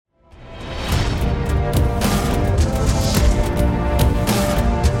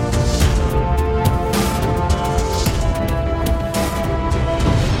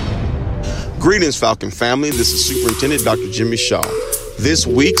Greetings, Falcon family. This is Superintendent Dr. Jimmy Shaw. This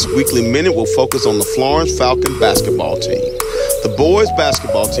week's Weekly Minute will focus on the Florence Falcon basketball team. The boys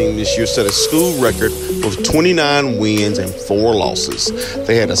basketball team this year set a school record with 29 wins and 4 losses.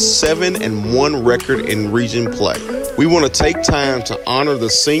 They had a 7-1 record in region play. We want to take time to honor the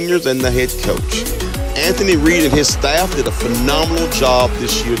seniors and the head coach. Anthony Reed and his staff did a phenomenal job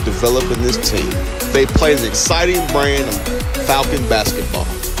this year developing this team. They played an exciting brand of Falcon basketball.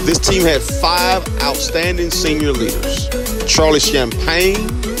 This team had 5 outstanding senior leaders: Charlie Champagne,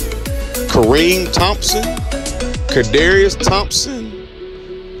 Kareem Thompson, Kadarius Thompson,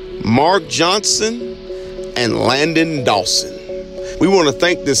 Mark Johnson, and Landon Dawson. We want to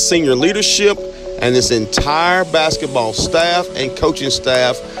thank this senior leadership and this entire basketball staff and coaching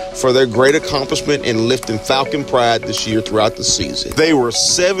staff for their great accomplishment in lifting Falcon pride this year throughout the season. They were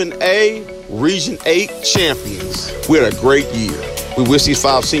 7A Region 8 champions. We had a great year. We wish these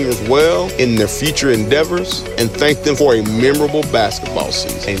 5 seniors well in their future endeavors and thank them for a memorable basketball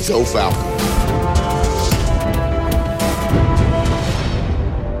season. And go Falcons.